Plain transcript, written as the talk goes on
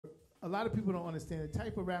a lot of people don't understand the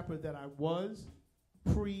type of rapper that I was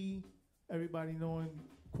pre everybody knowing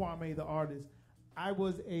Kwamé the artist. I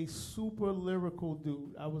was a super lyrical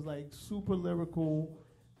dude. I was like super lyrical,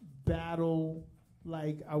 battle,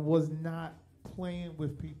 like I was not playing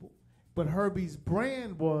with people. But Herbie's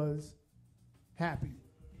brand was happy.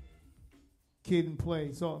 Kid and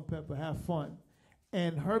play, salt and pepper, have fun.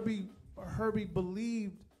 And Herbie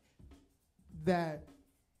believed that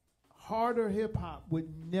harder hip hop would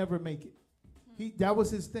never make it. That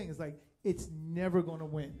was his thing. It's like, it's never gonna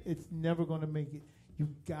win. It's never gonna make it. You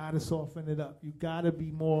gotta soften it up. You gotta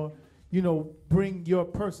be more, bring your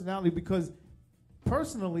personality, because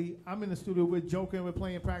personally, I'm in the studio, we're joking, we're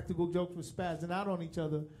playing practical jokes, we're spazzing out on each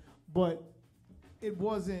other, but it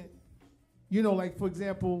wasn't, like for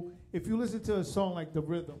example, if you listen to a song like The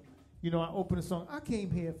Rhythm, I open a song, I came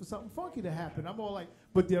here for something funky to happen. I'm all like,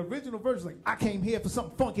 but the original version is like, I came here for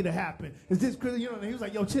something funky to happen. Is this crazy? And he was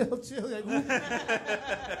like, yo, chill. Like,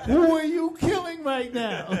 who are you killing right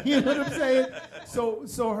now? You know what I'm saying?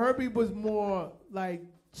 So Herbie was more like,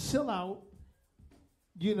 chill out,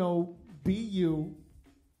 be you,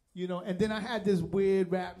 and then I had this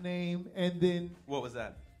weird rap name, and then. What was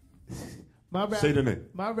that? Say the name.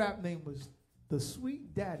 My rap name was The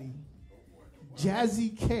Sweet Daddy,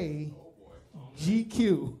 Jazzy K,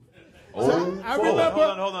 GQ. I remember.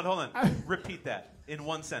 Hold on. Repeat that in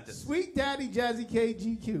one sentence. Sweet Daddy, Jazzy K,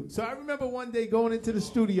 GQ. So I remember one day going into the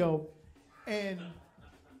studio, and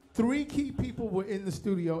 3 key people were in the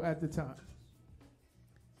studio at the time.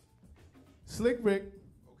 Slick Rick,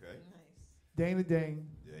 okay, Dana Dane,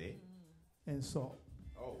 and Salt.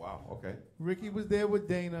 Oh, wow, okay. Ricky was there with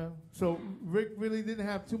Dana, so Rick really didn't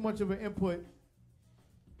have too much of an input,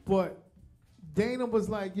 but Dana was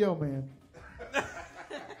like, yo, man,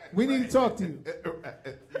 we need to talk to you.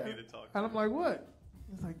 And I'm like, what?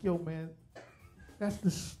 He's like, yo, man, that's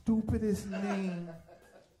the stupidest name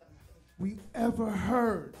we ever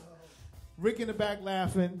heard. Rick in the back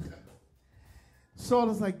laughing. Salt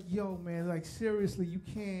is like, yo, man, like, seriously, you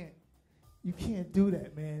can't do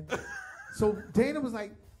that, man. So Dana was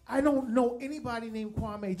like, I don't know anybody named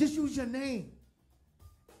Kwamé. Just use your name.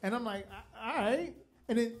 And I'm like, all right.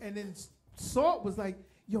 And then Salt was like,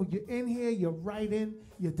 yo, you're in here, you're writing,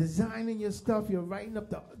 you're designing your stuff, you're writing up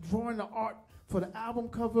drawing the art for the album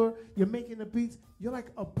cover, you're making the beats. You're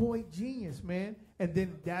like a boy genius, man. And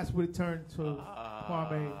then that's what it turned to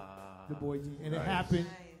Kwamé, the boy genius. And it happened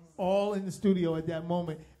all in the studio at that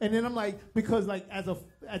moment. And then I'm like, because like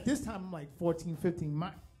at this time I'm like 14, 15,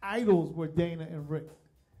 my idols were Dana and Rick.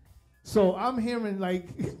 So I'm hearing like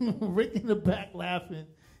Rick in the back laughing,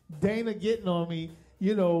 Dana getting on me,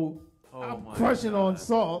 I'm crushing on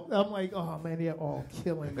Salt. I'm like, oh man, they're all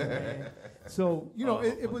killing me, man. So,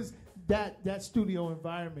 it was that studio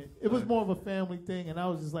environment. It was more of a family thing, and I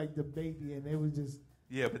was just like the baby, and it was just.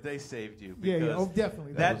 Yeah, but they saved you. Yeah,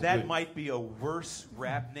 definitely. That might be a worse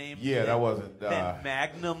rap name. Yeah, that wasn't. Than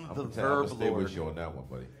Magnum the Verb Lord. I'll stay with you on that one,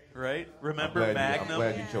 buddy. Right? Remember Magnum? I'm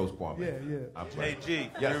glad you chose Kwamé. Yeah. Hey,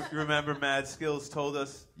 G, yes. You remember Mad Skills told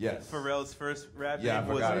us yes. Pharrell's first rap name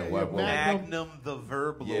was Magnum the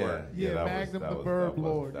Verb Lord. Yeah, Magnum the Verb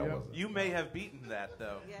Lord. You may have beaten that,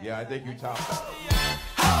 though. Yeah, I think you topped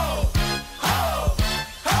that.